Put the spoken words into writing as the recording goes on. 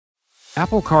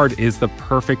Apple Card is the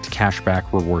perfect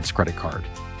cashback rewards credit card.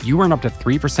 You earn up to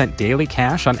 3% daily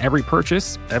cash on every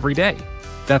purchase every day.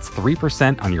 That's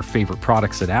 3% on your favorite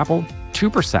products at Apple,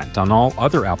 2% on all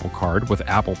other Apple Card with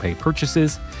Apple Pay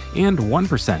purchases, and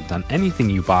 1% on anything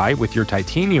you buy with your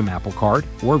titanium Apple Card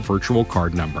or virtual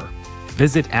card number.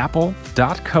 Visit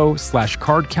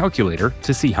apple.co/card calculator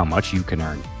to see how much you can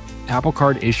earn. Apple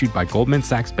Card issued by Goldman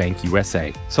Sachs Bank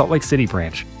USA, Salt Lake City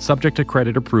branch, subject to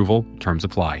credit approval, terms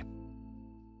apply.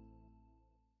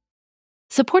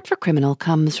 Support for Criminal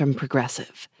comes from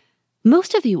Progressive.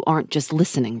 Most of you aren't just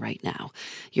listening right now.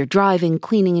 You're driving,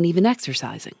 cleaning, and even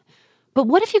exercising. But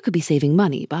what if you could be saving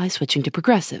money by switching to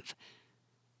Progressive?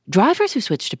 Drivers who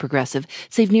switch to Progressive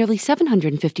save nearly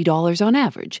 $750 on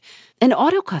average, and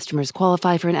auto customers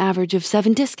qualify for an average of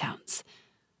 7 discounts.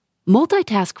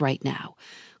 Multitask right now.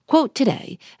 Quote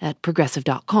today at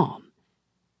Progressive.com.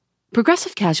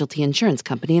 Progressive Casualty Insurance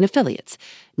Company and Affiliates.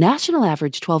 National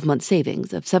average 12-month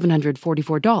savings of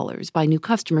 $744 by new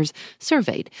customers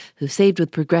surveyed who saved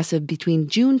with Progressive between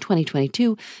June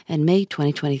 2022 and May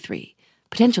 2023.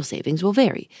 Potential savings will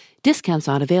vary. Discounts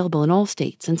not available in all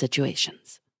states and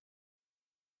situations.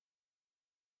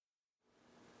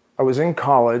 I was in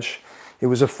college. It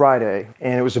was a Friday,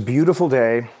 and it was a beautiful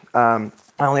day.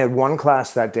 I only had one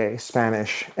class that day,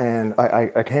 Spanish, and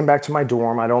I came back to my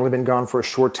dorm. I'd only been gone for a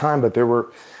short time, but there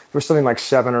were something like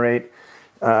 7 or 8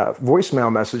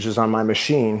 voicemail messages on my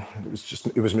machine.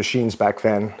 It was machines back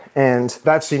then, and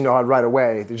that seemed odd right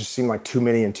away. They just seemed like too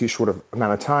many in too short of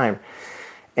amount of time.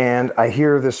 And I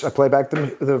hear this. I play back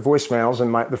the voicemails,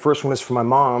 and the first one is from my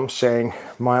mom saying,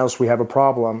 "Miles, we have a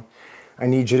problem. I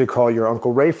need you to call your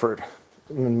Uncle Rayford."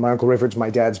 And my Uncle Rayford's my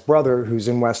dad's brother, who's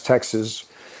in West Texas.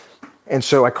 And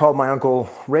so I called my Uncle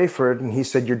Rayford, and he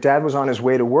said, "Your dad was on his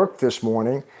way to work this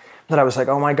morning." And I was like,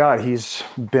 "Oh my God, he's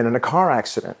been in a car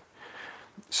accident.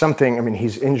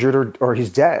 He's injured or he's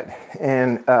dead."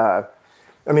 And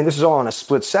this is all in a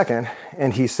split second.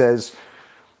 And he says,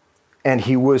 and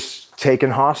he was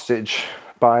taken hostage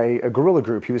by a guerrilla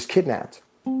group. He was kidnapped.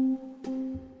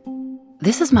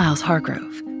 This is Miles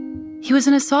Hargrove. He was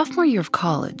in his sophomore year of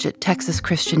college at Texas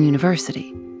Christian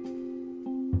University.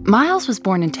 Miles was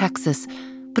born in Texas,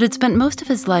 but had spent most of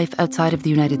his life outside of the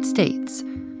United States,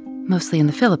 mostly in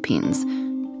the Philippines.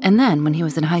 And then, when he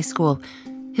was in high school,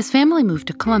 his family moved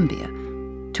to Colombia,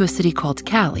 to a city called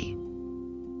Cali.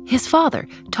 His father,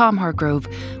 Tom Hargrove,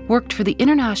 worked for the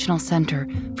International Center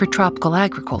for Tropical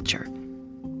Agriculture.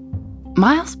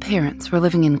 Miles' parents were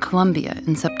living in Colombia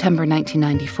in September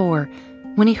 1994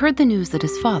 when he heard the news that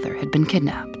his father had been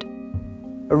kidnapped.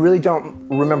 I really don't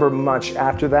remember much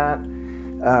after that.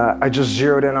 I just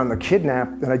zeroed in on the kidnap,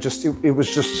 and it just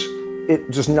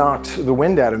knocked the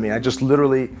wind out of me. I just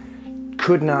literally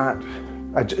could not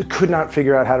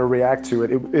figure out how to react to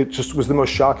it. It just was the most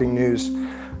shocking news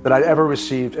that I'd ever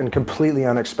received, and completely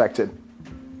unexpected.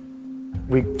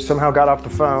 We somehow got off the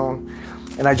phone,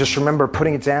 and I just remember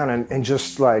putting it down and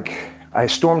just like, I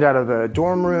stormed out of the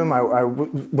dorm room. I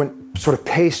went sort of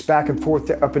paced back and forth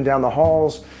up and down the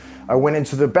halls. I went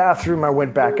into the bathroom, I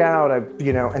went back out,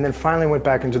 and then finally went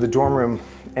back into the dorm room.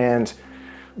 And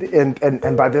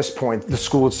by this point, the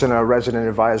school had sent a resident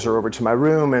advisor over to my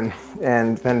room,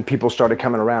 and then people started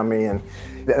coming around me, and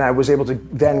I was able to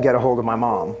then get a hold of my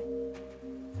mom.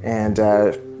 And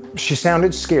she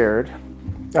sounded scared,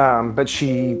 but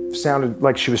she sounded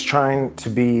like she was trying to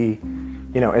be,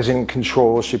 as in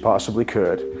control as she possibly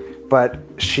could. But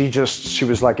she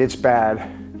was like, "It's bad.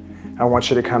 I want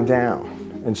you to come down."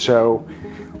 And so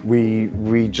we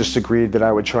just agreed that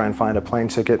I would try and find a plane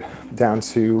ticket down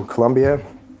to Colombia,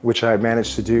 which I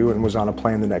managed to do, and was on a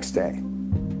plane the next day.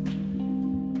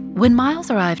 When Miles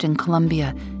arrived in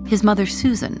Colombia, his mother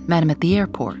Susan met him at the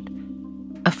airport.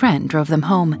 A friend drove them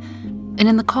home, and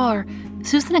in the car,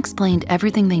 Susan explained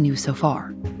everything they knew so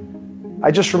far. I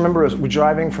just remember as we're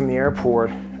driving from the airport,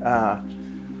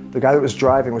 the guy that was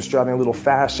driving a little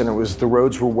fast, and the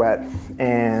roads were wet,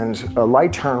 and a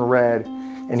light turned red,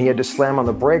 and he had to slam on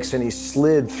the brakes, and he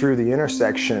slid through the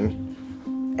intersection,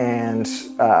 and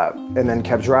then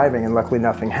kept driving, and luckily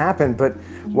nothing happened. But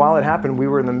while it happened, we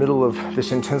were in the middle of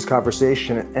this intense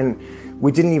conversation, and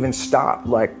we didn't even stop.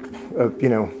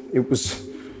 It was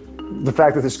the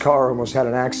fact that this car almost had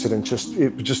an accident.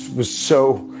 It just was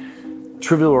so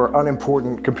trivial or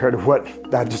unimportant compared to what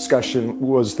that discussion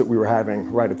was that we were having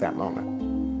right at that moment.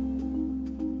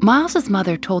 Miles's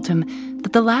mother told him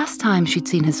that the last time she'd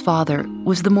seen his father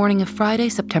was the morning of Friday,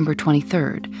 September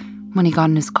 23rd, when he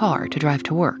got in his car to drive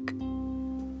to work.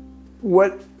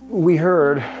 What we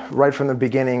heard right from the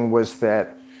beginning was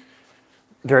that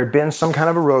there had been some kind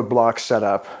of a roadblock set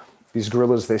up. These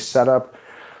guerrillas, they set up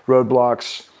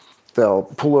roadblocks. They'll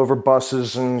pull over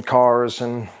buses and cars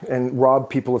and rob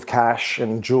people of cash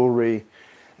and jewelry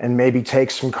and maybe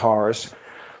take some cars.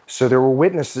 So there were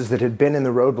witnesses that had been in the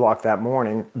roadblock that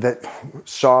morning that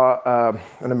saw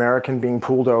an American being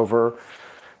pulled over,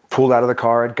 pulled out of the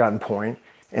car at gunpoint,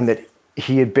 and that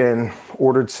he had been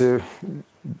ordered to,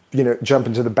 jump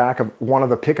into the back of one of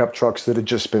the pickup trucks that had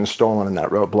just been stolen in that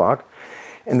roadblock,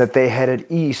 and that they headed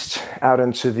east out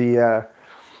into the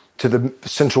to the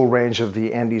central range of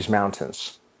the Andes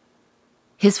Mountains.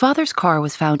 His father's car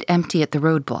was found empty at the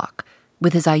roadblock,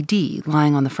 with his ID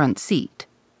lying on the front seat.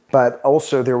 But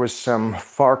also there was some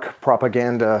FARC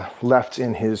propaganda left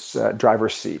in his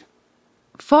driver's seat.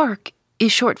 FARC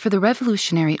is short for the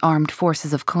Revolutionary Armed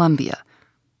Forces of Colombia.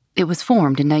 It was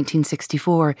formed in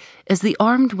 1964 as the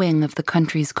armed wing of the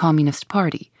country's Communist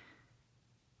Party.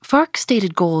 FARC's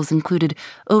stated goals included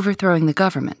overthrowing the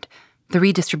government, the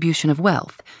redistribution of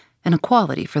wealth, and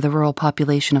equality for the rural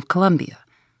population of Colombia.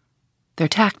 Their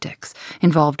tactics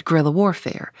involved guerrilla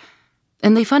warfare,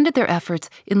 and they funded their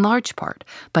efforts in large part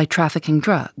by trafficking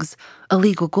drugs,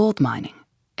 illegal gold mining,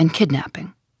 and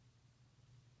kidnapping.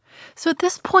 So at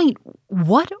this point,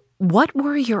 what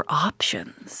were your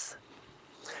options?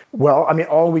 Well,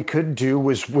 all we could do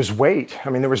was wait.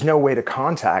 There was no way to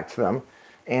contact them.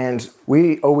 And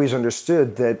we always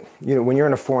understood that, when you're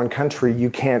in a foreign country,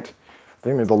 you can't,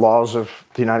 the laws of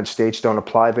the United States don't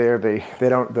apply there.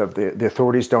 The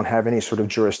authorities don't have any sort of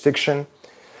jurisdiction.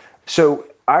 So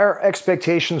our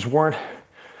expectations weren't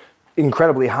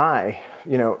incredibly high,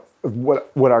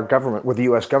 what our government, what the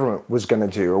U.S. government was going to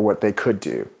do or what they could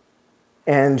do.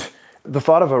 And the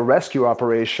thought of a rescue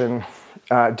operation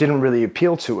didn't really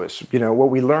appeal to us. What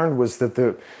we learned was that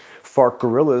the FARC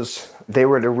guerrillas, they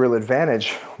were at a real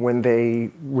advantage when they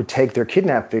would take their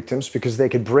kidnapped victims because they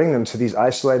could bring them to these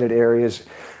isolated areas,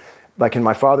 like in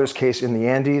my father's case in the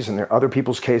Andes and there are other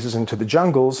people's cases into the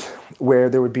jungles, where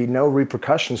there would be no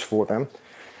repercussions for them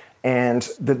and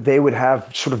that they would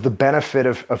have sort of the benefit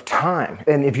of time.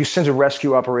 And if you send a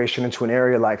rescue operation into an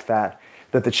area like that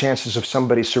the chances of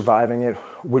somebody surviving it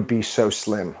would be so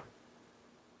slim.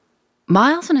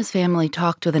 Miles and his family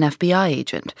talked with an FBI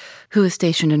agent who was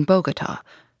stationed in Bogota,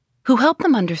 who helped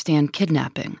them understand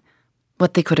kidnapping,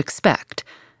 what they could expect,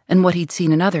 and what he'd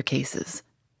seen in other cases.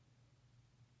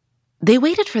 They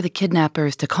waited for the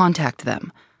kidnappers to contact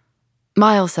them.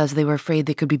 Miles says they were afraid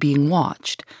they could be being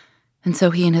watched, and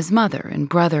so he and his mother and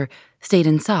brother stayed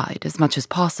inside as much as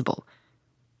possible.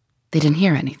 They didn't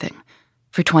hear anything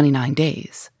for 29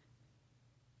 days.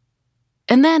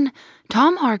 And then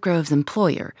Tom Hargrove's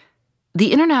employer,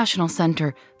 the International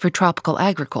Center for Tropical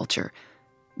Agriculture,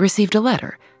 received a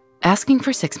letter asking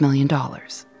for $6 million.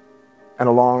 And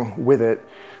along with it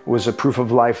was a proof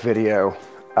of life video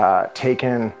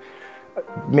taken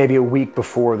maybe a week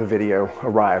before the video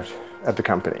arrived at the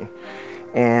company.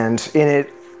 And in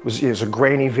it was a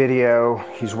grainy video.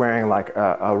 He's wearing like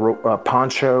a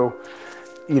poncho,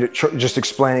 just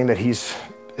explaining that he's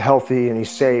healthy and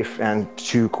he's safe and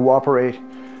to cooperate,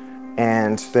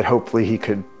 and that hopefully he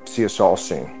could see us all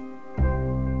soon.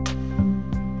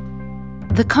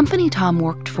 The company Tom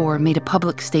worked for made a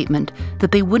public statement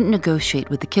that they wouldn't negotiate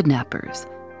with the kidnappers,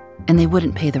 and they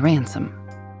wouldn't pay the ransom.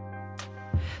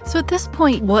 So at this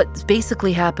point, what's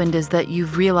basically happened is that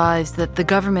you've realized that the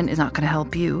government is not going to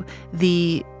help you,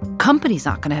 the company's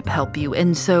not going to help you,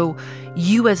 and so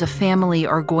you as a family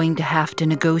are going to have to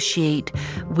negotiate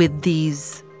with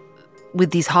these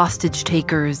hostage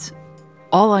takers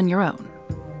all on your own.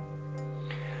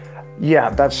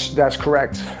 Yeah, that's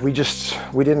correct. We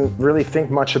didn't really think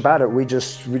much about it. We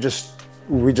just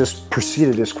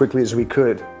proceeded as quickly as we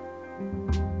could.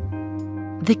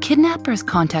 The kidnappers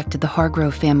contacted the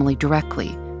Hargrove family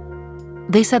directly.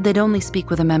 They said they'd only speak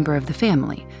with a member of the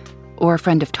family or a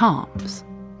friend of Tom's,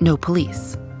 no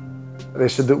police. They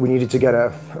said that we needed to get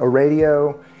a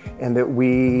radio and that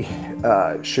we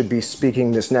should be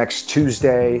speaking this next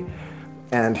Tuesday,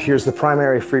 and here's the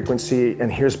primary frequency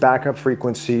and here's backup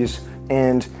frequencies.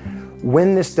 And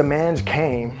when this demand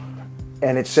came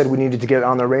and it said we needed to get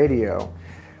on the radio,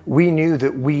 we knew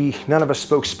that none of us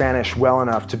spoke Spanish well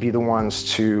enough to be the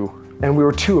ones to, and we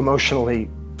were too emotionally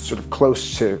sort of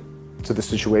close to the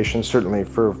situation, certainly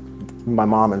for my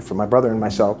mom and for my brother and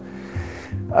myself,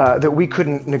 that we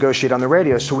couldn't negotiate on the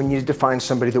radio. So we needed to find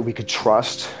somebody that we could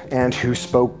trust and who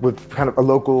spoke with kind of a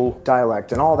local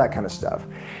dialect and all that kind of stuff.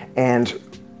 And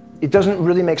it doesn't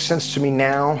really make sense to me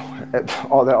now,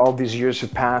 all these years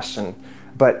have passed,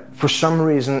 but for some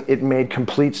reason it made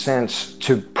complete sense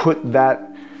to put that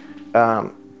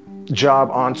job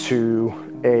onto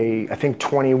I think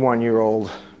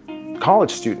 21-year-old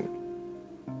college student.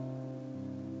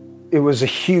 it was a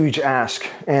huge ask,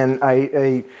 and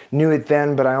I knew it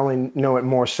then, but I only know it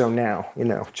more so now.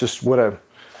 Just what a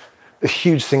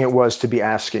huge thing it was to be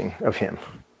asking of him.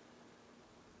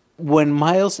 When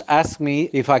Miles asked me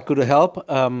if I could help,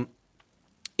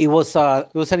 it was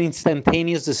an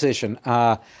instantaneous decision.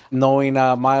 Knowing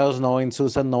Miles, knowing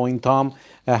Susan, knowing Tom,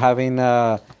 having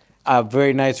a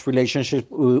very nice relationship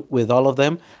with all of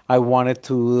them, I wanted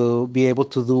to be able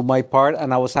to do my part,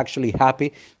 and I was actually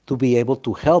happy to be able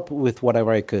to help with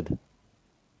whatever I could.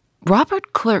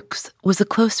 Robert Clerks was a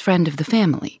close friend of the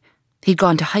family. He'd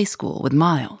gone to high school with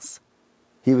Miles.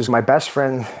 He was my best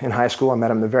friend in high school. I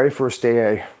met him the very first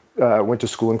day I went to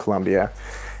school in Columbia.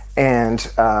 And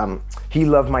he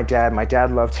loved my dad. My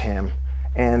dad loved him.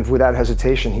 And without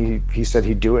hesitation, he said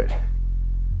he'd do it.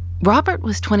 Robert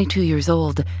was 22 years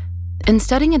old and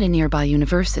studying at a nearby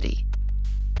university.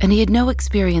 And he had no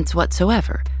experience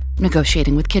whatsoever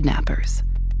negotiating with kidnappers.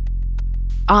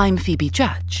 I'm Phoebe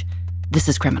Judge. This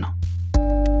is Criminal.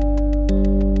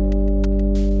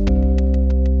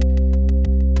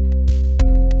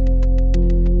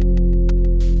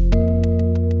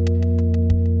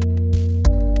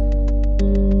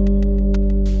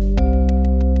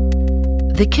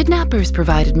 The kidnappers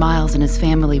provided Miles and his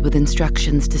family with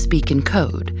instructions to speak in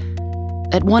code.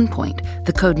 At one point,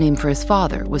 the code name for his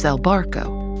father was El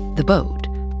Barco, the boat.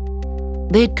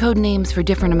 They had code names for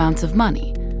different amounts of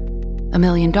money. $1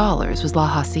 million was La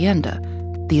Hacienda,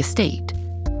 the estate.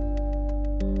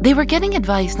 They were getting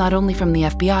advice not only from the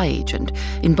FBI agent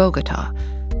in Bogota,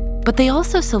 but they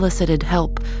also solicited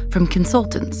help from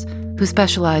consultants who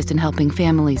specialized in helping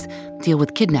families deal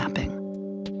with kidnapping.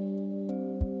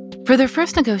 For their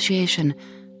first negotiation,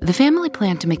 the family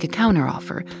planned to make a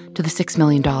counteroffer to the $6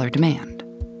 million demand.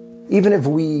 Even if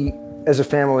we, as a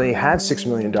family, had $6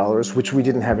 million, which we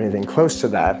didn't have anything close to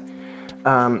that,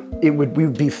 we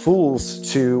would be fools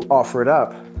to offer it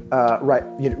up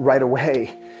right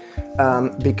away.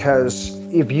 Because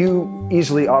if you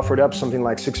easily offered up something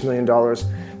like $6 million,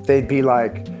 they'd be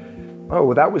like, oh,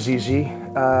 well, that was easy.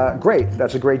 Great,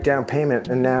 that's a great down payment.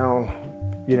 And now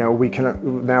we're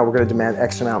going to demand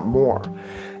X amount more.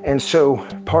 And so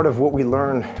part of what we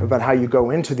learn about how you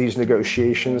go into these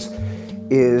negotiations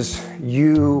is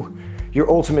your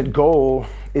ultimate goal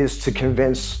is to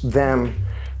convince them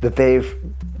that they've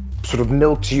sort of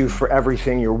milked you for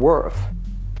everything you're worth.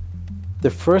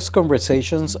 The first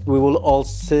conversations, we will all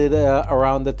sit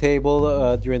around the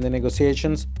table during the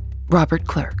negotiations. Robert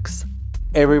Clerks.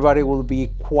 Everybody will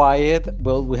be quiet.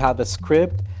 We have a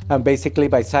script. And basically,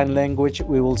 by sign language,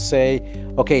 we will say,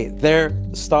 okay, there,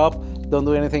 stop, don't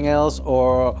do anything else,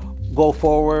 or go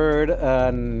forward.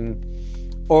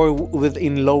 Or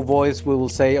in low voice, we will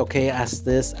say, okay, ask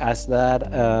this, ask that.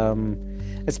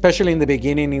 Especially in the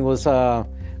beginning, it was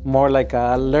more like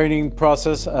a learning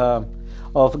process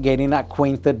of getting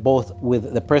acquainted both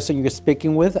with the person you're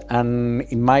speaking with and,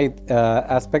 in my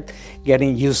aspect,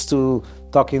 getting used to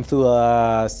talking to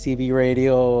a CB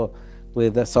radio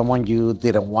with someone you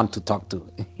didn't want to talk to,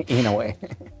 in a way.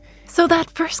 So that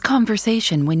first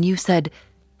conversation when you said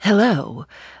hello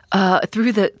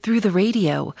through the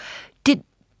radio,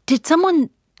 did someone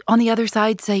on the other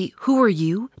side say, "Who are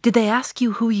you?" Did they ask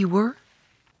you who you were?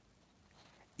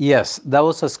 Yes, that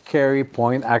was a scary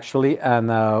point, actually, and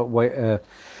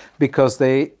because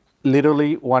they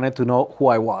literally wanted to know who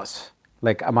I was.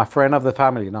 Like, I'm a friend of the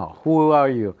family. No, who are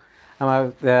you?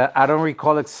 I don't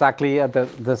recall exactly at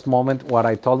this moment what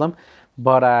I told them,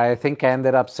 but I think I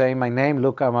ended up saying my name.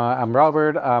 Look, I'm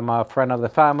Robert. I'm a friend of the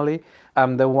family.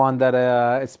 I'm the one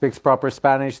that speaks proper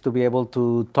Spanish to be able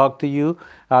to talk to you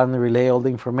and relay all the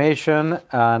information.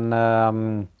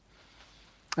 And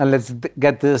let's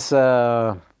get this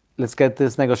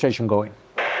negotiation going.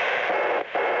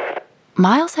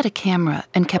 Miles had a camera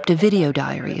and kept a video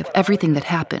diary of everything that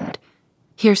happened.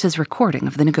 Here's his recording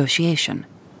of the negotiation.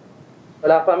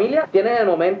 La familia tiene en el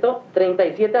momento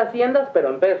 37 haciendas,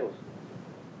 pero en pesos.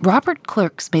 Robert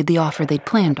Clerks made the offer they'd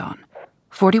planned on,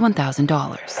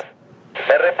 $41,000.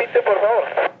 ¿Me repite, por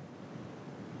favor?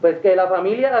 Pues que la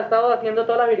familia ha estado haciendo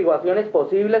todas las averiguaciones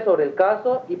posibles sobre el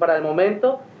caso y para el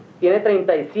momento tiene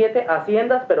 37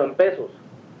 haciendas, pero en pesos.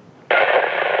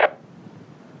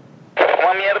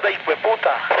 Una mierda y fue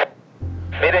puta.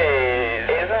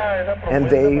 And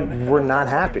they were not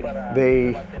happy.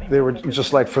 They were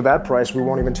just like, for that price, we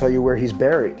won't even tell you where he's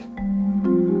buried.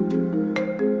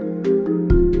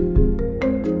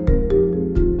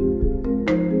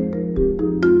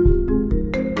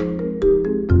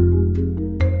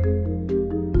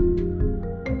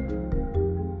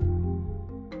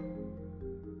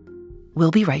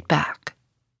 We'll be right back.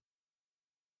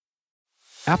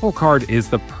 Apple Card is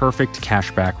the perfect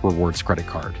cashback rewards credit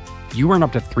card. You earn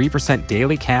up to 3%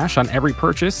 daily cash on every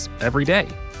purchase every day.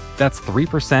 That's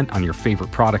 3% on your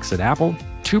favorite products at Apple,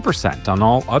 2% on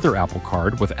all other Apple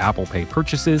Card with Apple Pay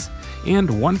purchases, and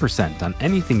 1% on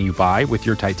anything you buy with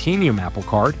your titanium Apple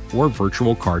Card or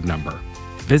virtual card number.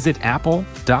 Visit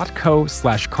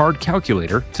apple.co/card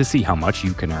calculator to see how much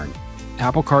you can earn.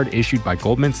 Apple Card issued by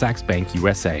Goldman Sachs Bank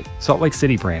USA, Salt Lake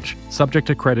City branch, subject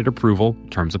to credit approval,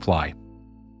 terms apply.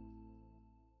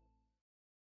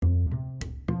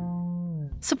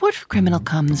 Support for Criminal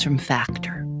comes from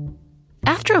Factor.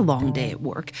 After a long day at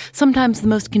work, sometimes the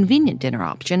most convenient dinner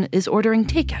option is ordering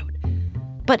takeout.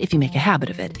 But if you make a habit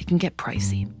of it, it can get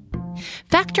pricey.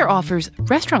 Factor offers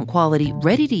restaurant-quality,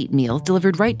 ready-to-eat meals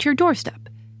delivered right to your doorstep.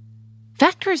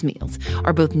 Factor's meals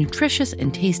are both nutritious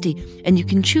and tasty, and you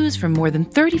can choose from more than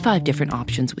 35 different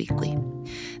options weekly.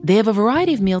 They have a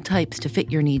variety of meal types to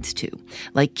fit your needs too,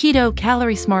 like keto,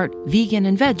 calorie smart, vegan,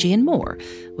 and veggie, and more,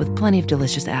 with plenty of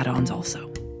delicious add-ons also.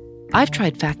 I've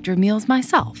tried Factor meals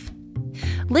myself.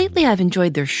 Lately, I've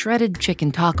enjoyed their shredded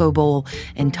chicken taco bowl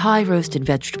and Thai roasted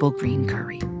vegetable green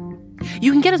curry.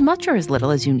 You can get as much or as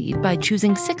little as you need by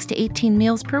choosing 6 to 18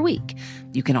 meals per week.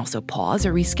 You can also pause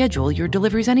or reschedule your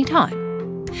deliveries anytime.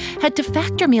 Head to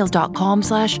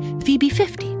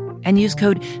factormeals.com/Phoebe50 and use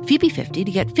code Phoebe50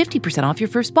 to get 50% off your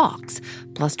first box,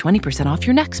 plus 20% off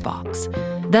your next box.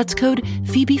 That's code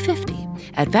Phoebe50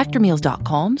 at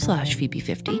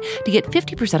factormeals.com/Phoebe50 to get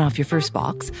 50% off your first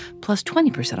box, plus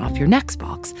 20% off your next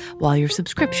box while your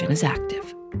subscription is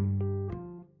active.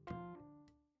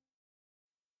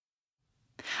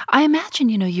 I imagine,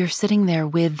 you're sitting there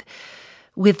with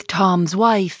Tom's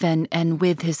wife and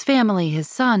with his family, his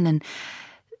son. And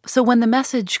so when the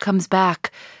message comes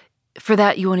back, for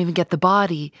that you won't even get the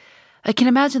body, I can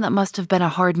imagine that must have been a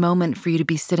hard moment for you to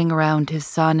be sitting around his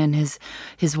son and his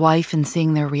wife and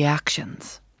seeing their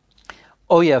reactions.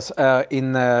 Oh, yes.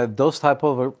 In those type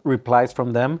of replies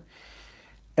from them,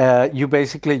 you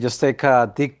basically just take a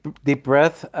deep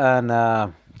breath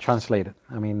and translate it.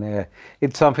 I mean,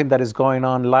 it's something that is going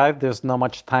on live. There's not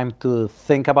much time to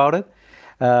think about it.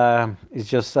 It's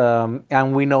just,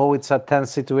 and we know it's a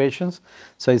tense situations.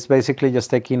 So it's basically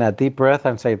just taking a deep breath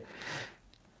and say,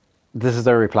 this is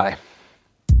the reply.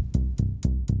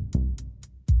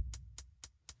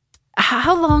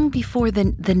 How long before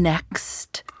the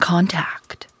next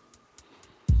contact?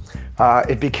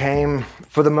 It became,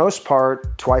 for the most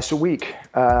part, twice a week.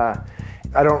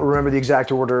 I don't remember the exact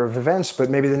order of events, but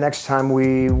maybe the next time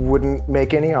we wouldn't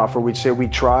make any offer. We'd say we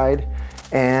tried,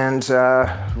 and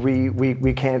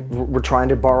we can't. We're trying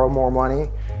to borrow more money,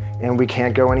 and we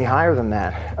can't go any higher than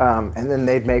that. And then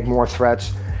they'd make more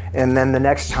threats, and then the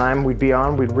next time we'd be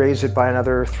on, we'd raise it by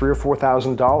another $3,000 or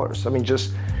 $4,000. I mean,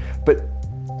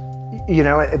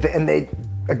 and they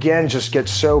again just get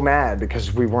so mad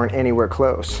because we weren't anywhere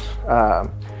close,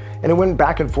 and it went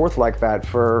back and forth like that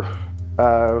for.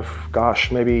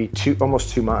 Maybe almost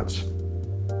 2 months.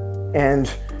 And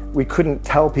we couldn't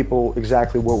tell people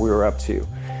exactly what we were up to.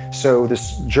 So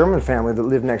this German family that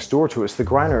lived next door to us, the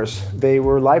Greiners, they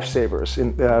were lifesavers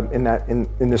in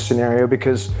this scenario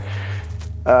because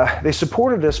they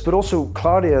supported us, but also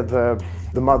Claudia, the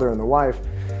mother and the wife,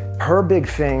 her big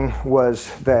thing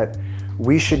was that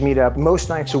we should meet up most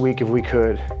nights a week if we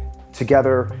could,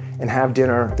 together and have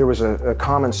dinner. There was a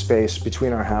common space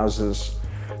between our houses.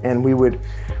 And we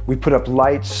put up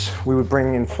lights, we would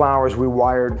bring in flowers, we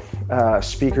wired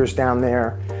speakers down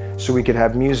there so we could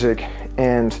have music.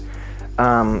 And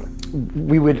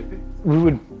we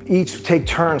would each take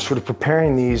turns sort of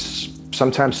preparing these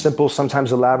sometimes simple,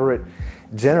 sometimes elaborate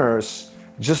dinners,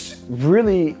 just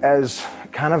really as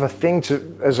kind of a thing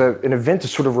an event to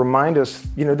sort of remind us,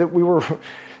 that we were,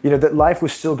 that life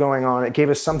was still going on. It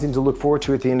gave us something to look forward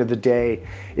to at the end of the day.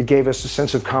 It gave us a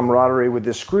sense of camaraderie with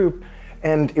this group.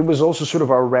 And it was also sort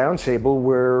of our roundtable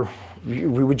where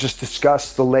we would just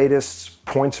discuss the latest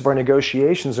points of our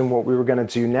negotiations and what we were going to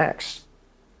do next.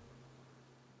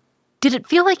 Did it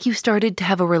feel like you started to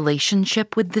have a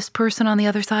relationship with this person on the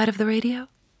other side of the radio?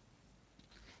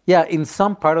 Yeah, in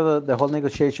some part of the whole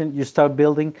negotiation, you start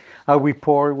building a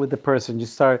rapport with the person. You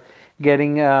start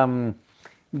getting to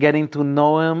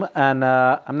know him, and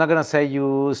I'm not going to say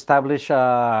you establish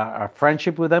a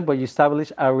friendship with them, but you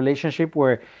establish a relationship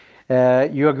where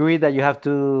you agree that you have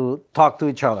to talk to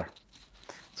each other.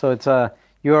 So it's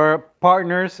you're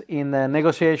partners in the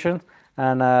negotiation,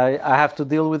 and I have to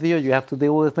deal with you. You have to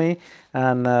deal with me,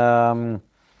 and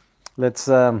let's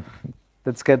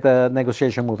get the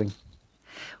negotiation moving.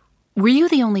 Were you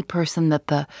the only person that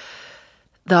the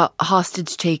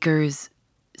hostage takers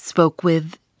spoke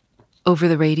with Over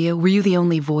the radio, were you the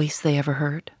only voice they ever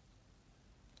heard?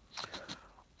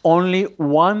 Only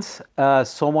once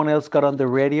someone else got on the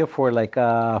radio for like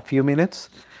a few minutes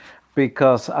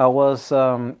because I was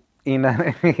in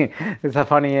a, it's a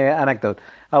funny anecdote.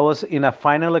 I was in a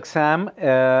final exam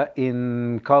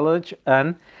in college,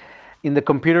 and in the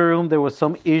computer room there was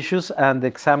some issues and the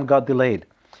exam got delayed.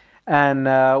 And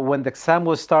when the exam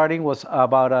was starting was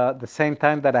about the same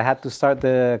time that I had to start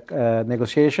the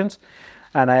negotiations.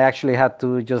 And I actually had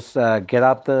to just get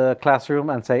out the classroom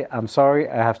and say, I'm sorry,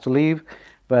 I have to leave.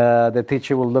 But the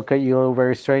teacher will look at you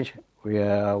very strange.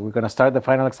 We're going to start the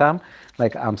final exam.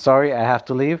 Like, I'm sorry, I have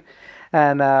to leave.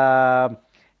 And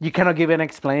you cannot give any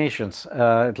explanations.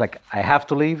 It's like, I have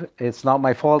to leave. It's not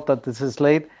my fault that this is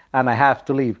late, and I have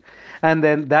to leave. And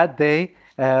then that day,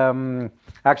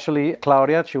 actually,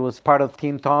 Claudia, she was part of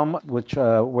Team Tom, which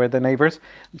were the neighbors.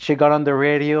 She got on the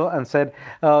radio and said,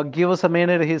 give us a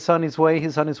minute, he's on his way,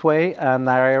 he's on his way. And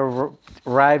I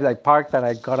arrived, I parked, and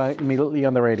I got immediately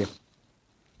on the radio.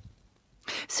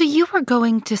 So you were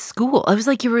going to school. It was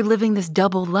like you were living this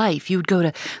double life. You would go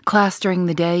to class during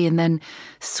the day and then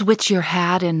switch your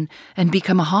hat and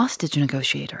become a hostage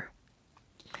negotiator.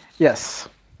 Yes.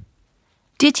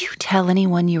 Did you tell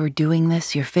anyone you were doing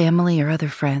this, your family or other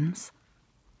friends?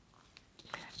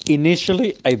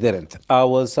 Initially, I didn't. I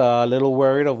was a little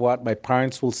worried of what my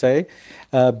parents will say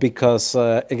because,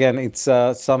 again, it's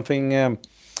something,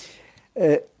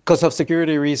 because of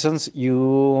security reasons,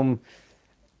 you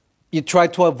try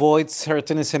to avoid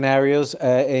certain scenarios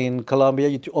in Colombia.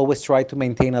 You always try to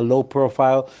maintain a low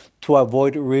profile to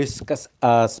avoid risk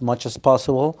as much as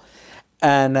possible.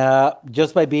 And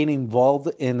just by being involved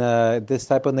in this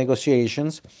type of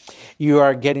negotiations, you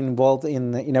are getting involved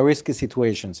in a risky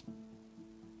situations.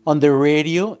 On the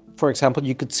radio, for example,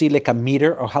 you could see like a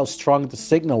meter of how strong the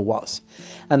signal was.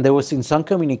 And there was in some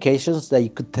communications that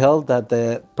you could tell that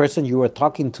the person you were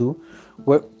talking to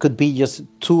could be just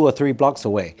 2 or 3 blocks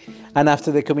away. And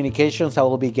after the communications, I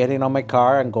will be getting on my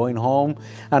car and going home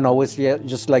and always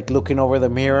just like looking over the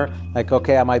mirror, like,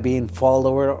 okay, am I being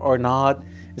followed or not?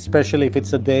 Especially if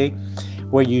it's a day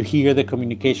where you hear the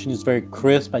communication is very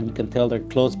crisp and you can tell they're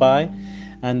close by.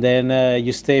 And then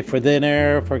you stay for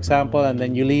dinner, for example, and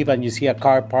then you leave and you see a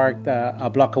car parked a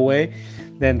block away.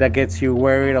 Then that gets you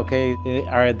worried, okay,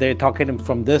 are they talking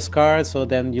from this car? So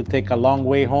then you take a long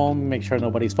way home, make sure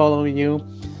nobody's following you.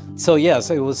 So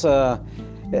yes, it was,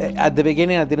 at the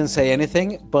beginning I didn't say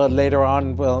anything, but later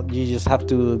on, well, you just have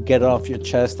to get it off your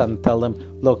chest and tell them,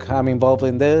 look, I'm involved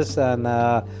in this and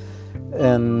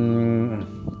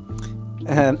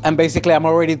basically I'm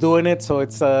already doing it, so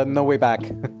it's no way back.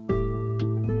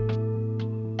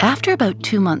 After about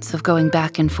 2 months of going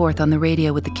back and forth on the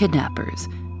radio with the kidnappers,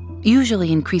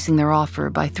 usually increasing their offer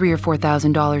by $3,000 or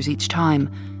 $4,000 each time,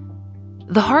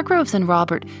 the Hargroves and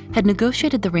Robert had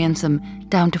negotiated the ransom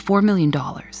down to $4 million.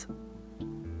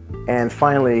 And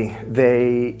finally,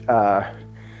 they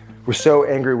were so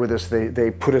angry with us,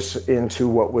 they put us into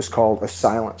what was called a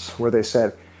silence, where they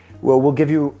said, well, we'll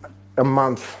give you a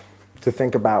month to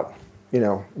think about,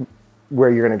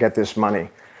 where you're going to get this money.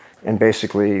 And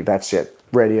basically, that's it.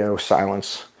 Radio,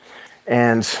 silence.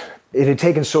 And it had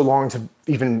taken so long to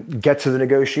even get to the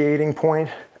negotiating point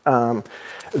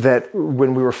that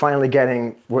when we were finally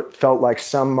getting what felt like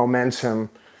some momentum,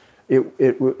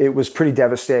 it was pretty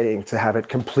devastating to have it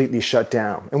completely shut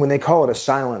down. And when they call it a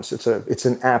silence, it's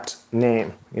an apt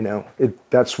name.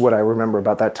 That's what I remember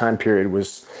about that time period,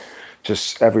 was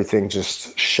just everything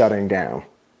just shutting down.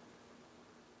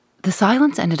 The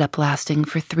silence ended up lasting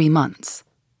for 3 months.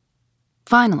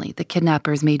 Finally, the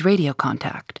kidnappers made radio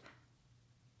contact.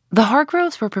 The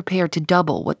Hargroves were prepared to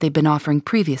double what they'd been offering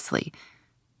previously.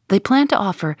 They planned to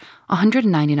offer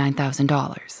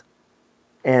 $199,000.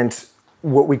 And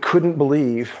what we couldn't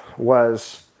believe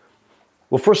was,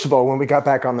 well, first of all, when we got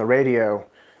back on the radio,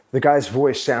 the guy's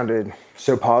voice sounded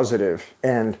so positive,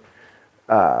 and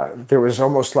there was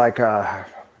almost like a,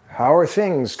 how are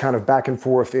things, kind of back and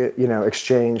forth,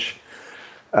 exchange.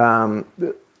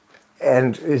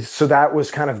 And so that was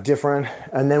kind of different.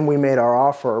 And then we made our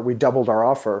offer, we doubled our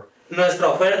offer. Nuestra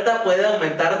oferta puede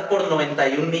aumentar por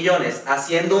 91 millones,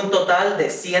 haciendo un total de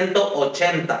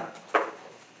 180.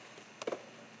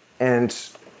 And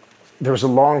there was a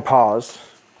long pause.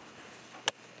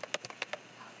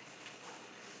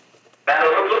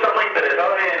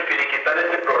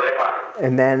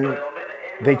 And then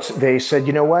they said,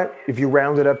 you know what? If you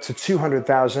round it up to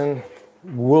 200,000,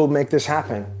 we'll make this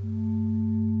happen.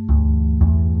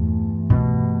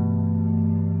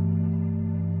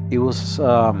 It was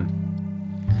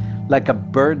like a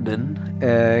burden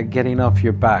getting off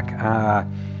your back.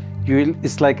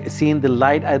 it's like seeing the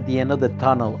light at the end of the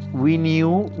tunnel. We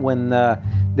knew when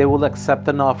they will accept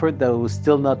an offer that it was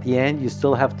still not the end. You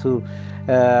still have to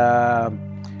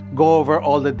go over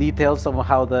all the details of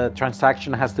how the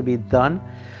transaction has to be done.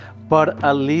 But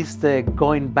at least the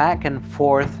going back and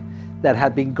forth that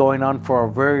had been going on for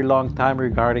a very long time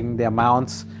regarding the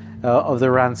amounts of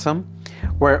the ransom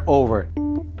were over.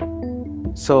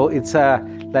 So it's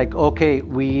like, okay,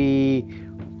 we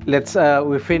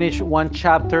finish one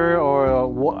chapter or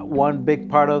one big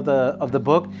part of the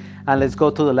book, and let's go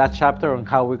to the last chapter on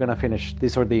how we're gonna finish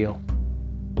this ordeal.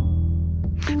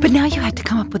 But now you had to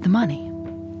come up with the money.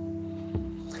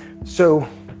 So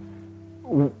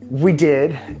we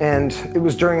did, and it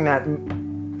was during that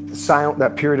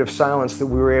period of silence that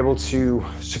we were able to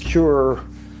secure,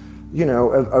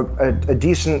 a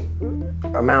decent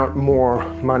amount more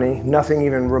money, nothing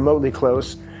even remotely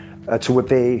close to what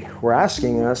they were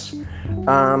asking us.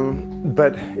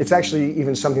 But it's actually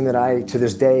even something that I, to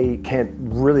this day, can't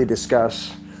really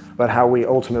discuss about how we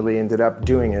ultimately ended up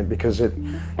doing it, because it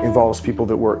involves people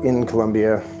that were in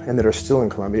Colombia and that are still in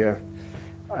Colombia.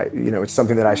 It's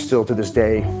something that I still, to this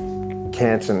day,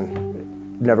 can't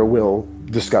and never will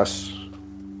discuss.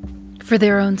 For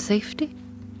their own safety?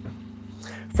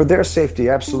 For their safety,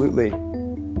 absolutely.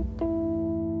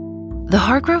 The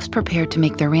Hargroves prepared to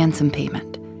make their ransom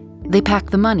payment. They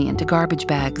packed the money into garbage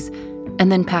bags and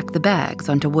then packed the bags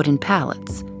onto wooden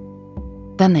pallets.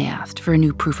 Then they asked for a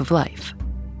new proof of life.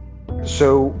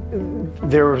 So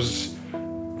there was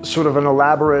sort of an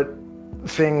elaborate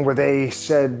thing where they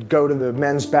said, go to the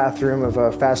men's bathroom of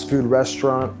a fast food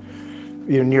restaurant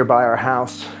nearby our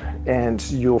house, and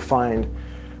you'll find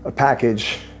a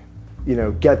package,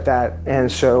 get that.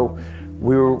 And so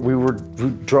we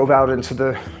drove out into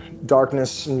the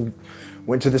darkness and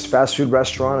went to this fast food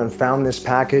restaurant and found this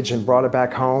package and brought it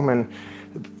back home and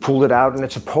pulled it out, and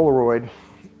it's a Polaroid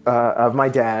of my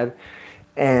dad.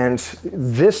 And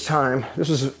this time, this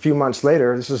was a few months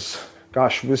later, this is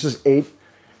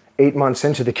eight months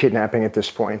into the kidnapping at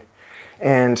this point.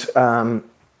 And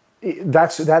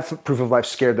that proof of life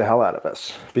scared the hell out of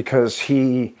us, because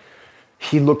he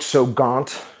looked so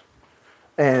gaunt,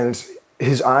 and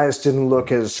his eyes didn't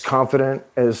look as confident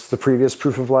as the previous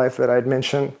proof of life that I'd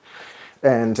mentioned.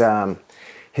 And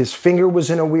his finger was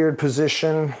in a weird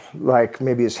position, like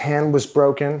maybe his hand was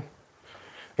broken,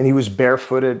 and he was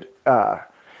barefooted,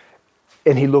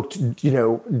 and he looked,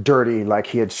 dirty, like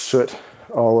he had soot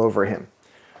all over him.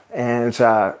 And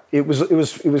it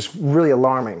was really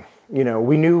alarming.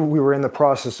 We knew we were in the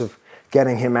process of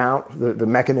getting him out. The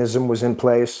mechanism was in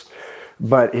place,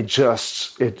 but it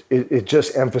just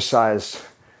emphasized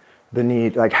the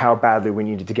need, like how badly we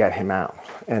needed to get him out,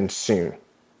 and soon.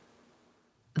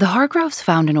 The Hargroves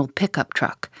found an old pickup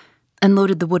truck and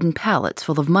loaded the wooden pallets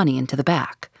full of money into the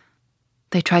back.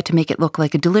 They tried to make it look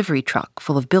like a delivery truck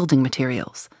full of building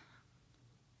materials.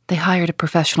 They hired a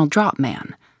professional drop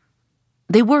man.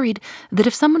 They worried that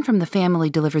if someone from the family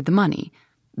delivered the money,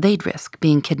 they'd risk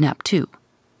being kidnapped too.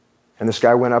 And this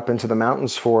guy went up into the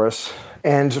mountains for us.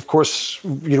 And of course,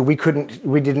 we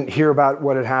didn't hear about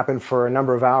what had happened for a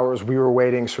number of hours. We were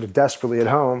waiting sort of desperately at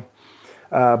home.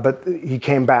 But he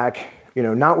came back,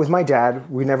 not with my dad.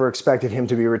 We never expected him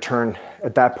to be returned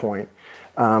at that point.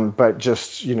 But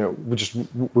just, we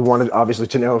wanted obviously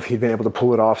to know if he'd been able to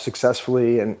pull it off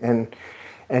successfully, and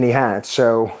he had.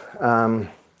 So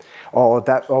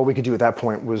all we could do at that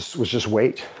point was just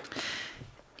wait.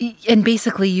 And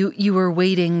basically you were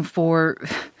waiting for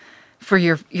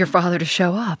your father to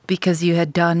show up because you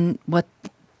had done what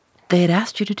they had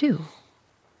asked you to do.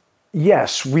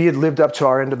 Yes, we had lived up to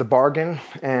our end of the bargain,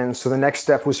 and so the next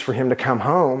step was for him to come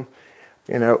home.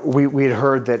 We had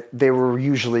heard that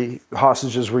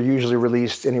hostages were usually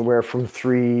released anywhere from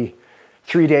three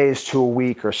days to a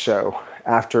week or so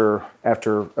after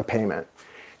a payment.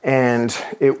 And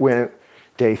it went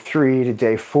day 3 to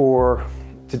day 4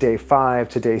 to day 5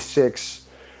 to day 6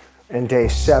 and day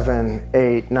 7,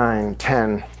 8, 9,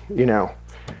 10,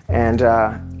 And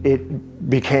it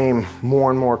became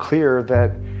more and more clear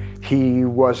that he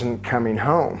wasn't coming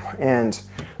home. And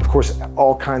of course,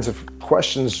 all kinds of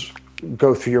questions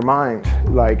go through your mind,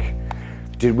 like,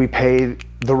 did we pay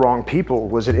the wrong people?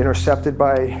 Was it intercepted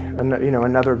by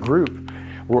another group?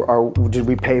 Or did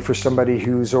we pay for somebody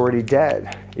who's already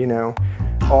dead?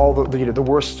 All the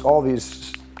worst, all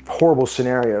these horrible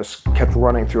scenarios kept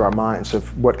running through our minds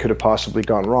of what could have possibly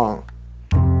gone wrong.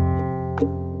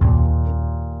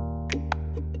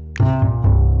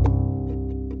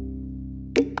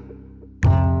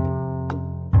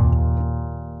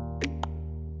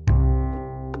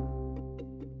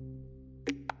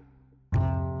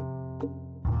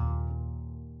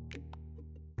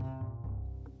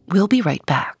 We'll be right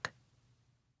back.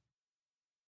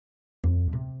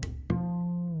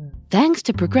 Thanks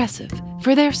to Progressive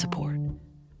for their support.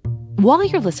 While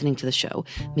you're listening to the show,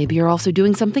 maybe you're also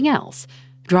doing something else.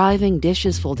 Driving,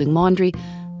 dishes, folding laundry.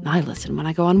 I listen when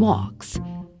I go on walks.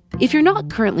 If you're not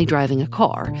currently driving a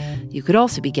car, you could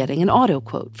also be getting an auto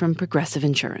quote from Progressive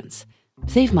Insurance.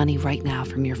 Save money right now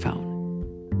from your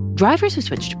phone. Drivers who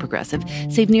switch to Progressive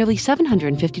save nearly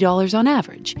 $750 on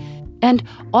average. And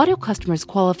auto customers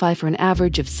qualify for an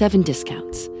average of 7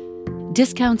 discounts.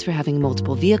 Discounts for having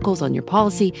multiple vehicles on your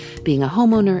policy, being a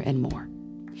homeowner, and more.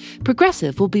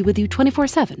 Progressive will be with you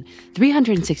 24/7,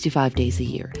 365 days a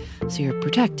year, so you're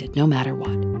protected no matter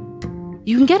what.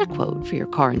 You can get a quote for your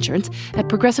car insurance at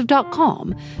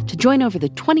Progressive.com to join over the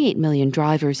 28 million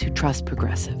drivers who trust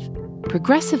Progressive.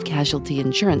 Progressive Casualty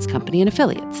Insurance Company and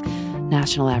Affiliates.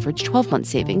 National average 12-month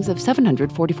savings of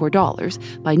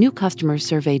 $744 by new customers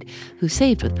surveyed who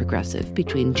saved with Progressive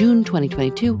between June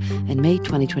 2022 and May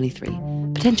 2023.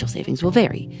 Potential savings will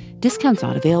vary. Discounts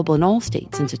not available in all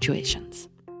states and situations.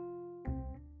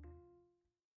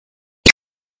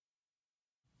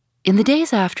 In the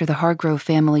days after the Hargrove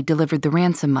family delivered the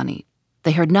ransom money,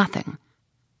 they heard nothing.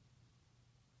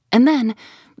 And then,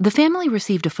 the family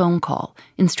received a phone call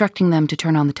instructing them to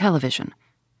turn on the television.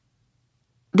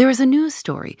 There was a news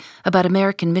story about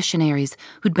American missionaries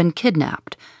who'd been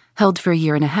kidnapped, held for a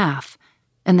year and a half,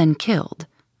 and then killed.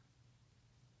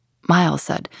 Miles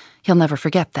said he'll never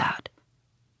forget that.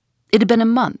 It had been a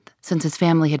month since his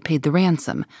family had paid the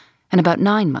ransom, and about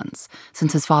 9 months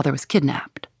since his father was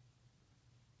kidnapped.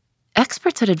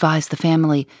 Experts had advised the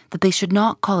family that they should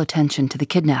not call attention to the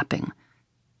kidnapping.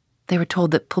 They were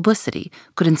told that publicity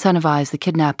could incentivize the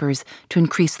kidnappers to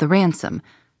increase the ransom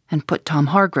and put Tom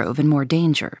Hargrove in more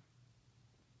danger.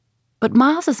 But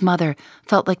Miles's mother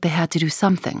felt like they had to do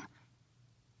something.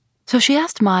 So she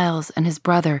asked Miles and his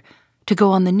brother to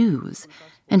go on the news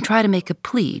and try to make a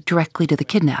plea directly to the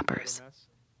kidnappers.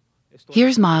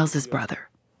 Here's Miles's brother.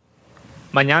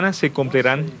 Mañana se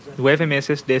cumplirán 9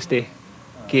 meses desde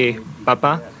que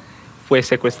papá fue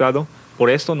secuestrado. Por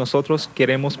esto nosotros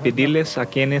queremos pedirles a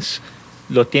quienes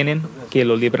lo tienen que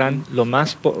lo libran lo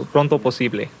más pronto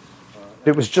posible.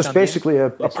 It was just basically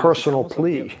a personal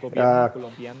plea,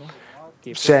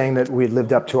 saying that we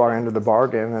lived up to our end of the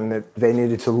bargain and that they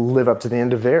needed to live up to the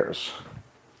end of theirs.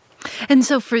 And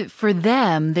so for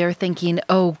them, they're thinking,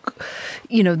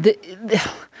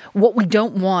 what we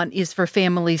don't want is for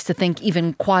families to think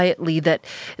even quietly that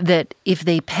if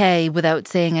they pay without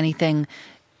saying anything,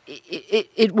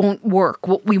 it won't work.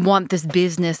 We want this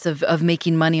business of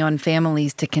making money on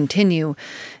families to continue.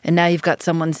 And now you've got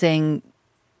someone saying,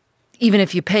 even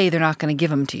if you pay, they're not going to give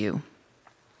them to you.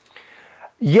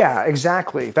 Yeah,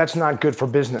 exactly. That's not good for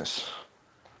business.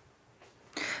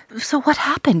 So what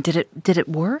happened? Did it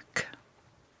work?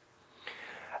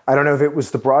 I don't know if it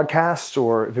was the broadcast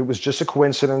or if it was just a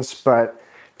coincidence, but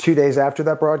 2 days after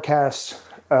that broadcast,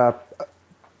 a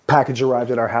package arrived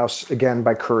at our house again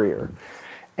by courier.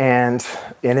 And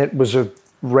in it was a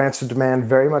ransom demand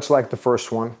very much like the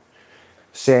first one,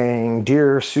 saying,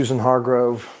 "Dear Susan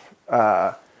Hargrove,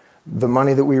 the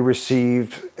money that we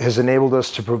received has enabled us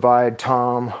to provide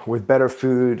Tom with better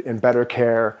food and better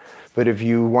care. But if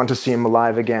you want to see him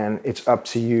alive again, it's up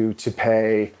to you to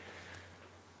pay."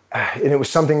 And it was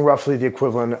something roughly the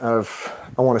equivalent of,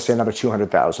 I want to say, another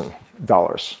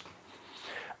 $200,000.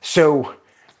 So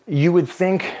you would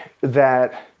think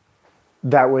that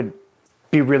would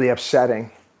be really upsetting.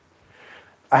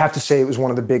 I have to say it was one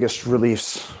of the biggest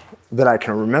reliefs that I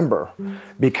can remember,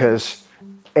 because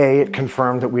A, it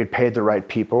confirmed that we had paid the right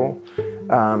people,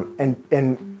 and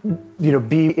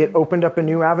B, it opened up a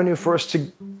new avenue for us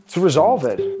to resolve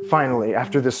it, finally,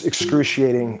 after this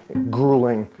excruciating,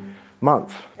 grueling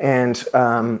month. And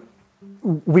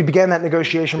we began that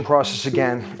negotiation process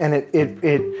again, and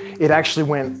it actually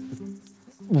went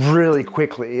really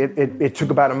quickly. It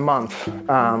took about a month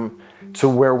to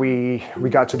where we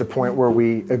got to the point where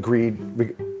we agreed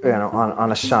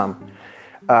on a sum.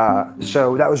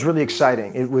 So that was really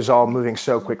exciting. It was all moving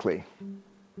so quickly.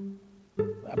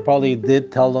 I probably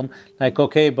did tell them, like,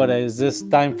 okay, but is this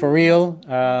time for real?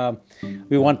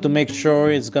 We want to make sure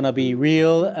it's gonna be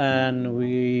real, and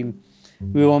we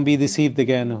won't be deceived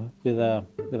again with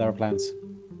our plans.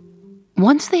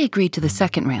 Once they agreed to the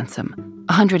second ransom,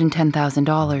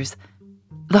 $110,000,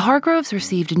 the Hargroves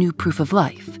received a new proof of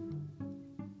life.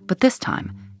 But this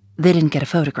time, they didn't get a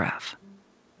photograph.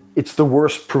 It's the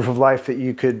worst proof of life that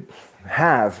you could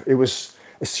have. It was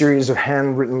a series of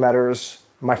handwritten letters.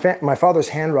 My father's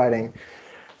handwriting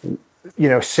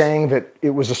saying that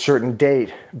it was a certain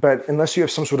date. But unless you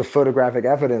have some sort of photographic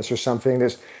evidence or something,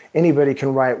 anybody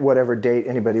can write whatever date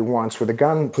anybody wants with a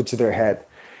gun put to their head.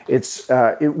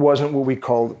 It wasn't what we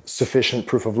called sufficient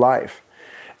proof of life.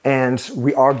 And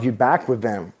we argued back with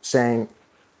them saying,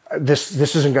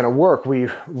 this isn't going to work. We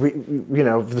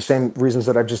for the same reasons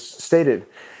that I've just stated.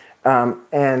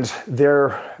 And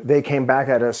they came back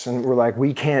at us and were like,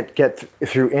 we can't get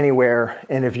through anywhere.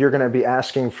 And if you're going to be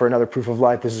asking for another proof of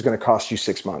life, this is going to cost you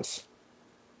 6 months.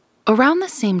 Around the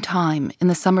same time, in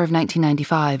the summer of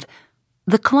 1995,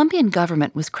 the Colombian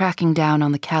government was cracking down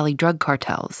on the Cali drug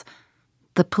cartels.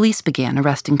 The police began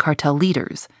arresting cartel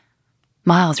leaders.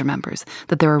 Miles remembers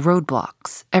that there are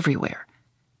roadblocks everywhere.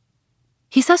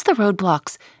 He says the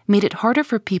roadblocks made it harder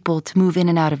for people to move in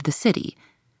and out of the city,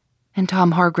 and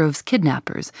Tom Hargrove's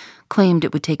kidnappers claimed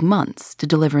it would take months to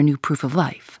deliver new proof of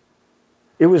life.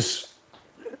 It was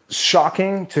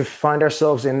shocking to find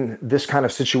ourselves in this kind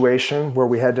of situation where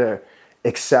we had to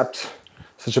accept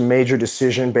such a major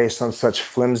decision based on such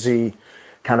flimsy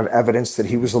kind of evidence that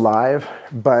he was alive.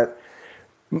 But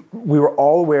we were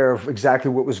all aware of exactly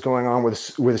what was going on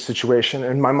with the situation,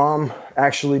 and my mom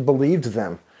actually believed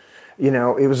them.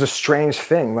 It was a strange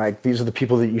thing, like these are the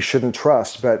people that you shouldn't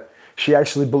trust, but she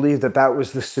actually believed that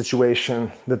was the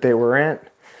situation that they were in.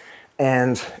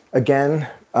 And again,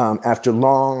 after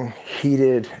long,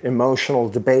 heated, emotional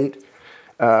debate,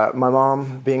 my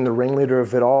mom, being the ringleader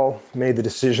of it all, made the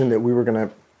decision that we were going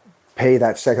to pay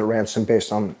that second ransom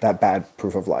based on that bad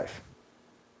proof of life.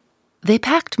 They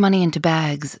packed money into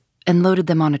bags and loaded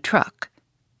them on a truck.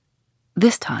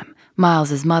 This time,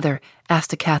 Miles's mother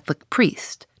asked a Catholic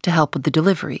priest to help with the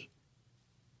delivery.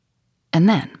 And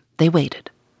then they waited.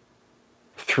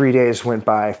 3 days went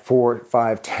by, 4,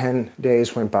 5, 10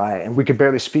 days went by, and we could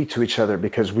barely speak to each other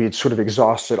because we had sort of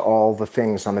exhausted all the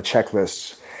things on the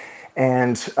checklists.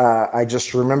 And I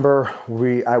just remember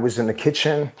I was in the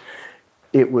kitchen.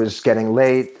 It was getting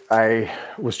late. I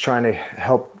was trying to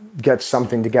help get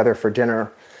something together for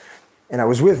dinner. And I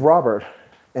was with Robert,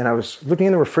 and I was looking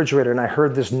in the refrigerator, and I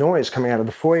heard this noise coming out of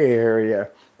the foyer area,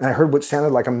 and I heard what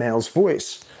sounded like a male's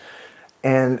voice.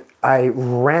 And I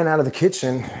ran out of the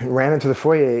kitchen, ran into the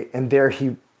foyer, and there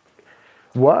he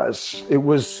was. It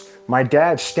was my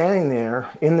dad standing there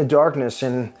in the darkness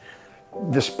in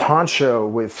this poncho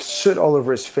with soot all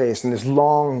over his face and this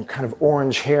long kind of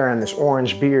orange hair and this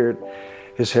orange beard.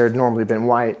 His hair had normally been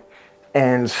white.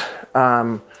 And,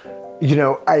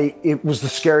 it was the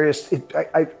scariest.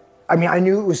 I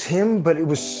knew it was him, but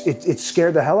it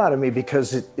scared the hell out of me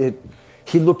because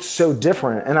he looked so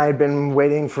different. And I had been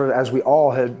waiting as we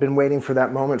all had been waiting for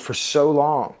that moment for so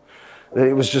long, that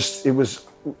it was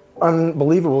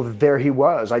unbelievable that there he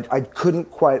was. I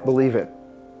couldn't quite believe it.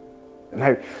 And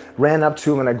I ran up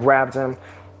to him and I grabbed him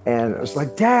and I was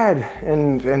like, Dad.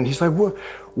 And he's like,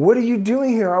 what are you doing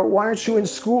here? Why aren't you in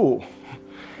school?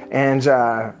 And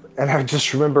I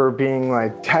just remember being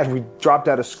like, Dad, we dropped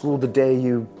out of school the day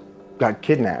you got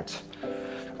kidnapped.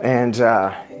 And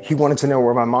he wanted to know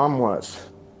where my mom was.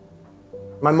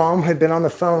 My mom had been on the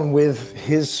phone with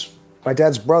my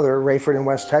dad's brother, Rayford, in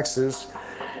West Texas.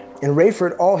 And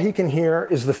Rayford, all he can hear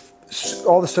is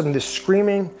all of a sudden this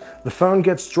screaming. The phone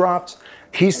gets dropped.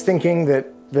 He's thinking that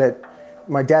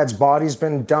my dad's body's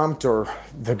been dumped or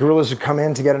the guerrillas have come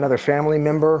in to get another family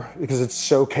member because it's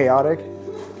so chaotic.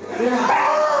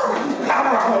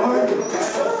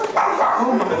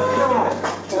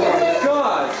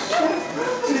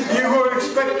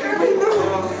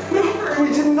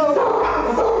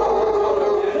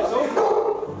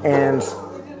 And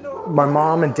my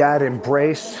mom and dad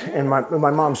embrace, and my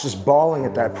mom's just bawling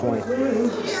at that point.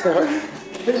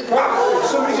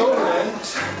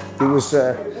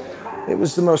 It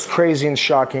was the most crazy and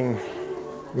shocking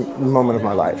moment of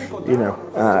my life.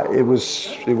 It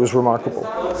was remarkable.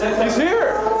 He's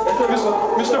here.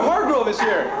 Mr. Hargrove is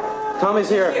here. Tom is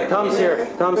here. Tom's here.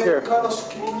 Tom's here. Carlos,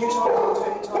 can you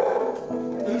talk to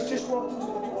him? He's just walking.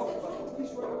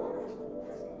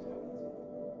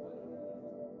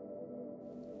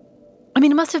 I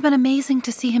mean, it must have been amazing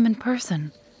to see him in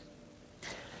person.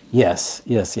 Yes,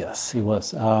 it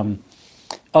was. All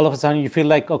of a sudden, you feel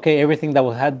like, okay, everything that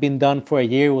had been done for a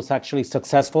year was actually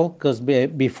successful, because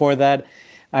before that,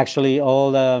 actually,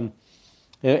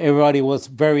 everybody was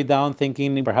very down,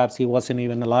 thinking perhaps he wasn't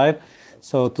even alive.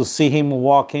 So to see him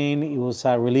walking, it was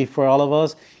a relief for all of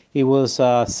us. It was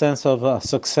a sense of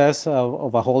success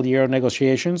of a whole year of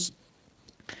negotiations.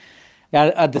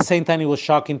 At the same time, it was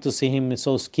shocking to see him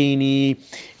so skinny.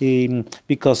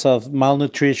 Because of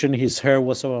malnutrition, his hair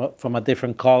was from a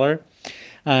different color.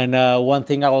 And one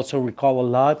thing I also recall a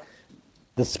lot,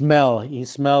 the smell. He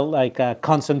smelled like a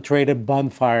concentrated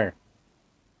bonfire.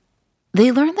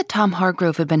 They learned that Tom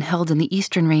Hargrove had been held in the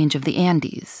eastern range of the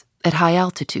Andes, at high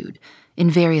altitude,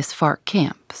 in various FARC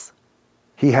camps.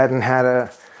 He hadn't had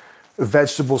a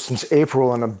vegetable since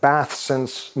April and a bath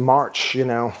since March,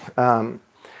 and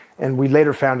we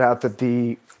later found out that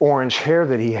the orange hair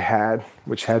that he had,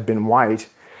 which had been white,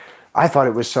 I thought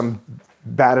it was some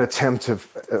bad attempt of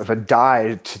a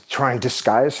dye to try and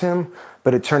disguise him,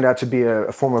 but it turned out to be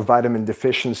a form of vitamin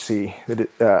deficiency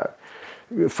that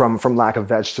from lack of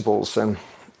vegetables and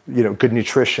good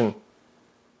nutrition.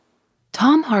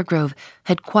 Tom Hargrove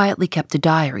had quietly kept a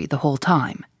diary the whole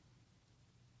time.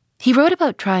 He wrote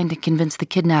about trying to convince the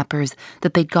kidnappers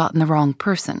that they'd gotten the wrong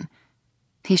person.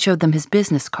 He showed them his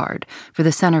business card for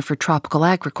the Center for Tropical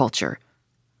Agriculture.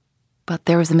 But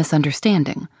there was a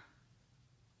misunderstanding.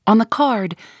 On the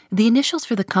card, the initials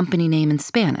for the company name in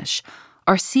Spanish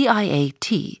are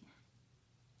CIAT.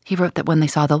 He wrote that when they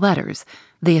saw the letters,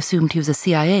 they assumed he was a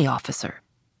CIA officer.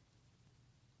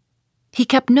 He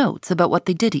kept notes about what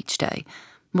they did each day,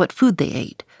 what food they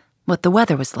ate, what the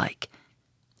weather was like,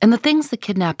 and the things the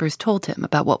kidnappers told him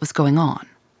about what was going on.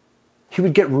 He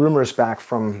would get rumors back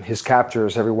from his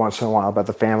captors every once in a while about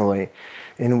the family.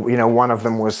 And, one of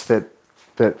them was that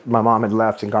my mom had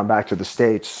left and gone back to the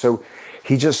States. So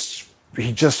he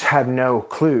just had no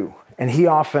clue. And he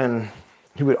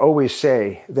would always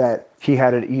say that he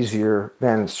had it easier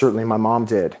than certainly my mom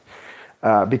did,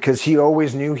 because he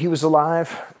always knew he was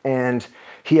alive, and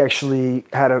he actually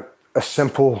had a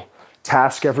simple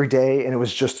task every day, and it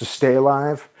was just to stay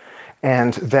alive.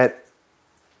 And that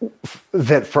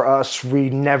for us, we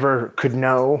never could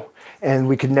know, and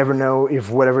we could never know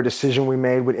if whatever decision we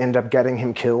made would end up getting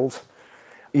him killed.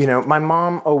 My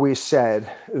mom always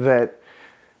said that,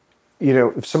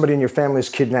 if somebody in your family is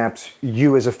kidnapped,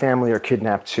 you as a family are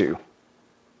kidnapped too.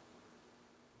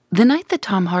 The night that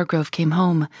Tom Hargrove came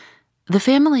home, the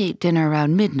family ate dinner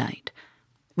around midnight.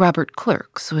 Robert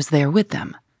Clerks was there with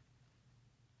them.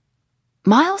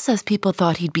 Miles says people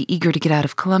thought he'd be eager to get out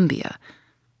of Colombia,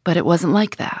 but it wasn't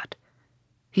like that.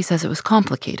 He says it was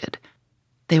complicated.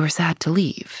 They were sad to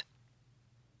leave.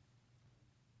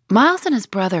 Miles and his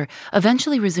brother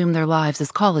eventually resumed their lives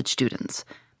as college students.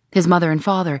 His mother and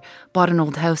father bought an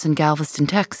old house in Galveston,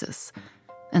 Texas,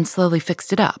 and slowly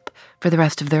fixed it up for the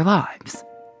rest of their lives.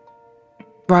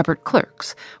 Robert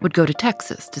Clerks would go to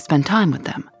Texas to spend time with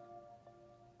them.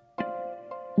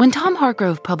 When Tom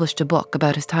Hargrove published a book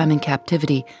about his time in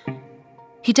captivity,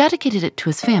 he dedicated it to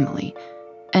his family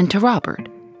and to Robert,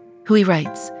 who he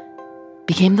writes,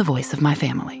 became the voice of my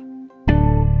family.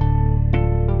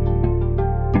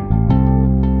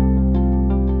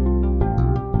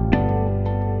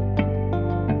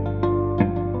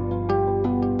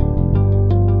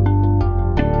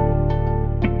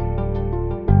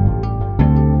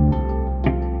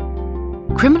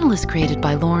 Criminal is created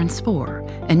by Lauren Spohr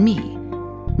and me.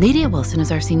 Nadia Wilson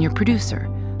is our senior producer.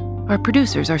 Our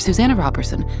producers are Susanna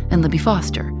Robertson and Libby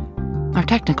Foster. Our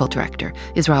technical director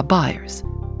is Rob Byers.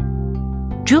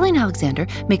 Julian Alexander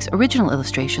makes original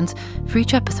illustrations for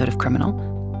each episode of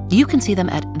Criminal. You can see them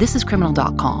at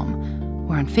thisiscriminal.com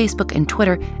or on Facebook and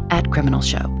Twitter at Criminal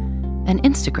Show and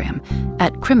Instagram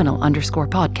at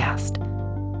criminal_podcast.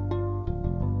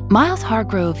 Miles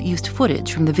Hargrove used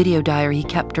footage from the video diary he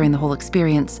kept during the whole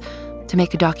experience to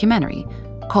make a documentary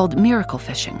called Miracle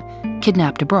Fishing,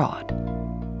 Kidnapped Abroad.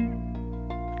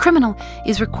 Criminal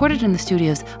is recorded in the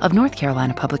studios of North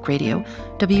Carolina Public Radio,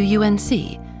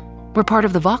 WUNC. We're part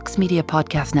of the Vox Media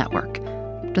Podcast Network.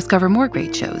 Discover more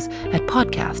great shows at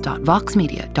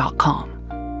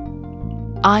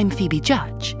podcast.voxmedia.com. I'm Phoebe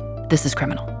Judge. This is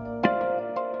Criminal.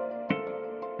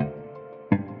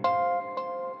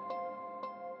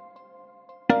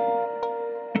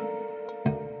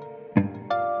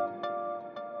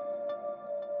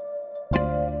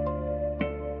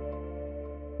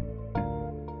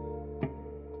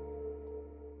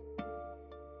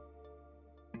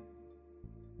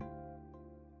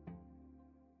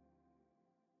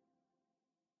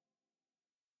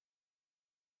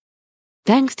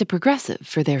 Thanks to Progressive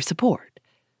for their support.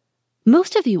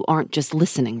 Most of you aren't just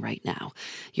listening right now.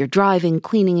 You're driving,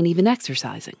 cleaning, and even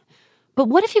exercising. But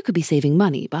what if you could be saving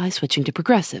money by switching to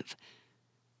Progressive?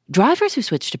 Drivers who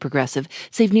switch to Progressive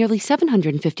save nearly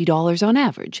 $750 on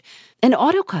average, and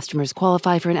auto customers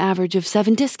qualify for an average of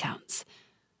 7 discounts.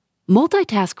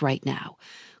 Multitask right now.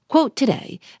 Quote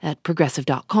today at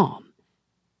Progressive.com.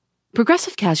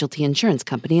 Progressive Casualty Insurance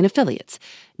Company and Affiliates.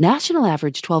 National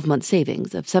average 12-month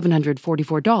savings of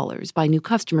 $744 by new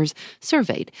customers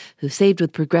surveyed who saved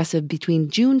with Progressive between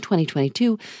June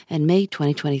 2022 and May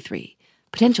 2023.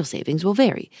 Potential savings will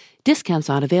vary. Discounts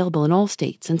not available in all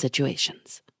states and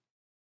situations.